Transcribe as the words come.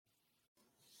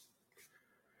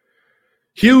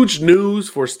Huge news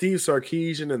for Steve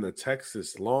Sarkisian and the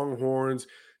Texas Longhorns,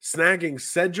 snagging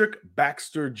Cedric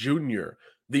Baxter Jr.,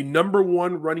 the number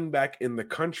one running back in the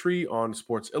country on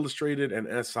Sports Illustrated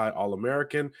and SI All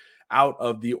American, out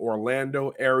of the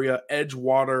Orlando area.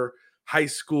 Edgewater High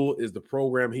School is the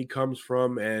program he comes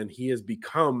from, and he has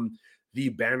become the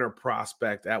banner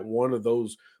prospect at one of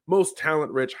those most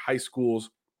talent rich high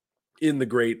schools in the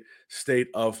great state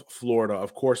of Florida.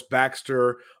 Of course,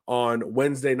 Baxter on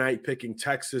Wednesday night picking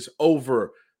Texas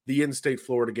over the in-state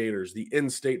Florida Gators, the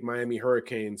in-state Miami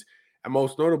Hurricanes, and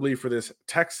most notably for this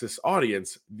Texas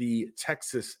audience, the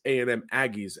Texas A&M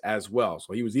Aggies as well.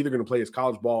 So he was either going to play his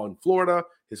college ball in Florida,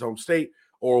 his home state,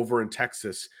 or over in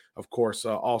Texas, of course,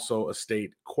 also a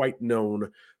state quite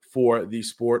known for the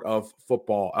sport of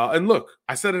football. And look,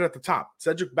 I said it at the top,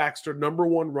 Cedric Baxter, number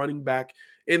one running back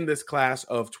in this class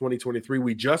of 2023.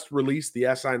 We just released the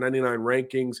SI 99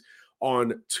 rankings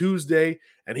on Tuesday,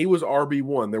 and he was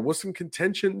RB1. There was some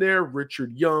contention there.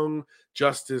 Richard Young,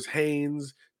 Justice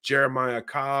Haynes, Jeremiah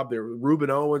Cobb, there Reuben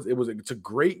Owens. It's a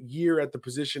great year at the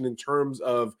position in terms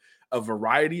of a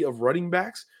variety of running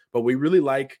backs, but we really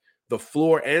like the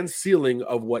floor and ceiling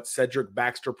of what Cedric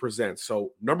Baxter presents.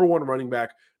 So number one running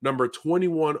back, number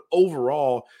 21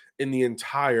 overall in the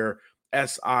entire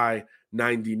SI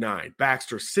 99.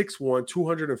 Baxter, 6'1",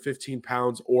 215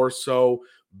 pounds or so,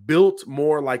 built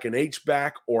more like an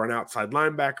H-back or an outside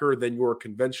linebacker than your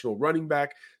conventional running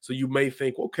back. So you may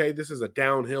think, okay, this is a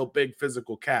downhill, big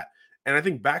physical cat. And I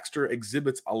think Baxter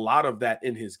exhibits a lot of that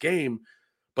in his game.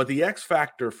 But the X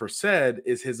factor for Ced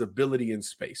is his ability in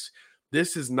space.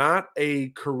 This is not a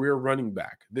career running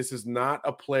back. This is not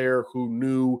a player who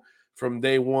knew from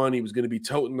day one he was going to be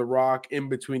toting the rock in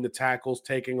between the tackles,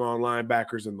 taking on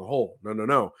linebackers in the hole.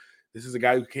 No. This is a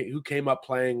guy who came up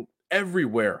playing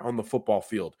everywhere on the football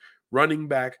field. Running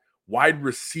back, wide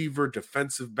receiver,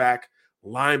 defensive back,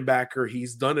 linebacker.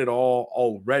 He's done it all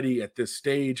already at this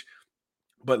stage.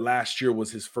 But last year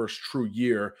was his first true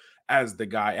year as the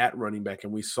guy at running back,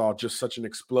 and we saw just such an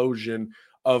explosion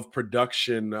of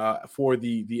production for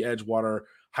the Edgewater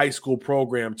High School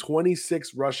program.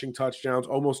 26 rushing touchdowns,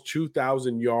 almost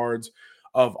 2,000 yards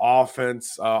of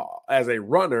offense as a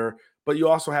runner, but you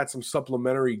also had some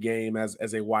supplementary game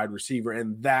as a wide receiver,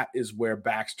 and that is where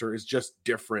Baxter is just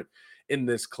different in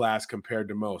this class compared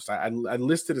to most. I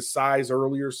listed a size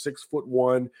earlier,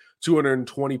 6'1",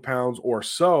 220 pounds or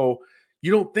so.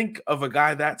 You don't think of a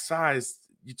guy that size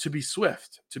to be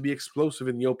swift, to be explosive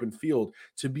in the open field,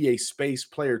 to be a space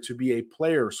player, to be a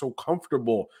player so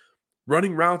comfortable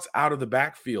running routes out of the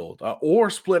backfield or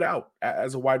split out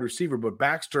as a wide receiver. But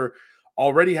Baxter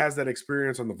already has that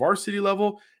experience on the varsity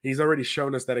level. He's already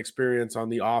shown us that experience on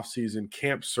the offseason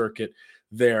camp circuit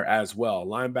there as well.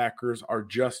 Linebackers are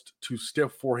just too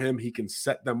stiff for him. He can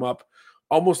set them up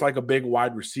almost like a big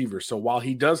wide receiver. So while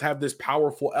he does have this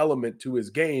powerful element to his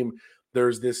game,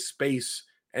 there's this space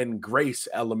and grace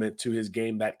element to his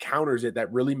game that counters it,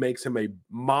 that really makes him a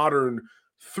modern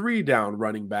three-down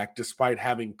running back despite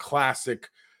having classic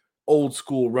old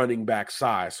school running back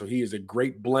size. So he is a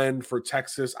great blend for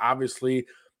Texas. Obviously,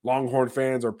 Longhorn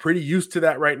fans are pretty used to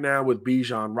that right now with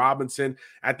Bijan Robinson.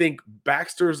 I think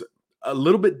Baxter's a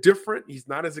little bit different. He's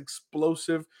not as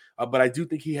explosive, but I do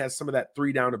think he has some of that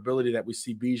three-down ability that we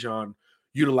see Bijan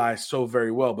utilize so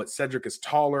very well. But Cedric is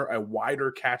taller, a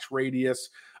wider catch radius.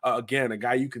 Again, a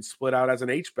guy you can split out as an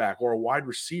H-back or a wide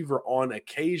receiver on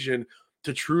occasion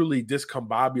to truly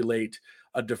discombobulate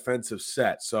a defensive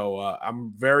set. So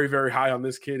I'm very, very high on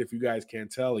this kid, if you guys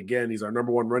can't tell. Again, he's our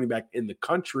number one running back in the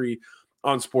country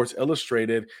on Sports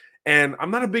Illustrated. And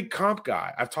I'm not a big comp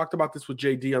guy. I've talked about this with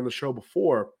JD on the show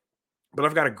before, but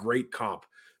I've got a great comp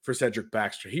for Cedric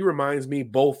Baxter. He reminds me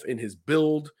both in his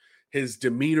build, his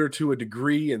demeanor to a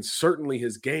degree, and certainly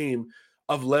his game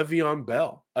of Le'Veon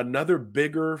Bell, another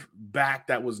bigger back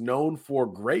that was known for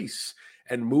grace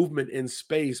and movement in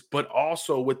space, but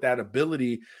also with that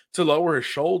ability to lower his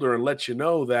shoulder and let you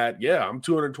know that, yeah, I'm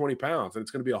 220 pounds and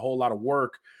it's going to be a whole lot of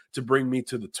work to bring me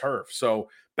to the turf. So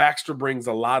Baxter brings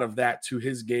a lot of that to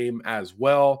his game as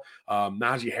well.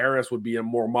 Najee Harris would be a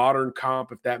more modern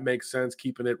comp, if that makes sense,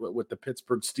 keeping it with the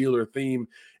Pittsburgh Steelers theme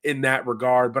in that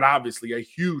regard. But obviously a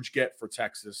huge get for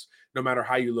Texas, no matter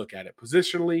how you look at it.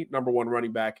 Positionally, number one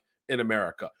running back in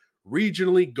America.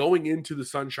 Regionally, going into the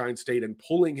Sunshine State and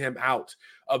pulling him out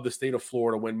of the state of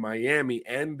Florida when Miami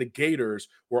and the Gators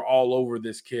were all over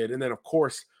this kid. And then, of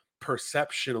course,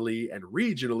 perceptionally and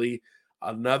regionally,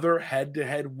 another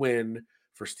head-to-head win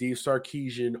for Steve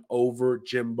Sarkisian over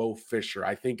Jimbo Fisher.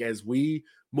 I think as we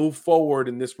move forward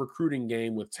in this recruiting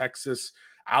game with Texas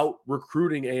out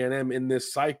recruiting A&M in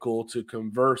this cycle to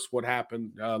converse what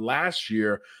happened last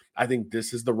year. I think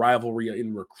this is the rivalry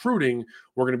in recruiting.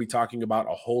 We're going to be talking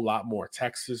about a whole lot more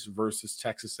Texas versus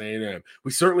Texas A&M.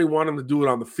 We certainly want them to do it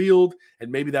on the field,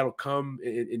 and maybe that'll come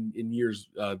in years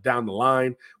down the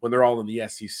line when they're all in the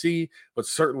SEC. But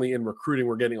certainly in recruiting,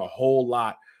 we're getting a whole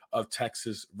lot of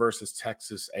Texas versus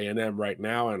Texas A&M right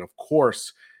now. And of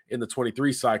course, in the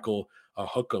 23 cycle,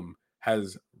 Hookem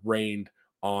has reigned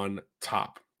on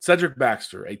top. Cedric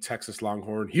Baxter, a Texas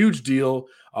Longhorn, huge deal,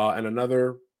 and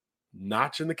another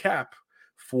notch in the cap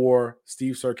for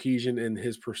Steve Sarkisian in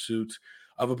his pursuit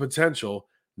of a potential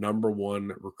number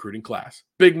one recruiting class.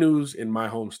 Big news in my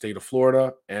home state of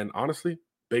Florida, and honestly,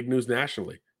 big news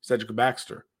nationally. Cedric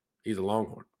Baxter, he's a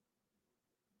Longhorn.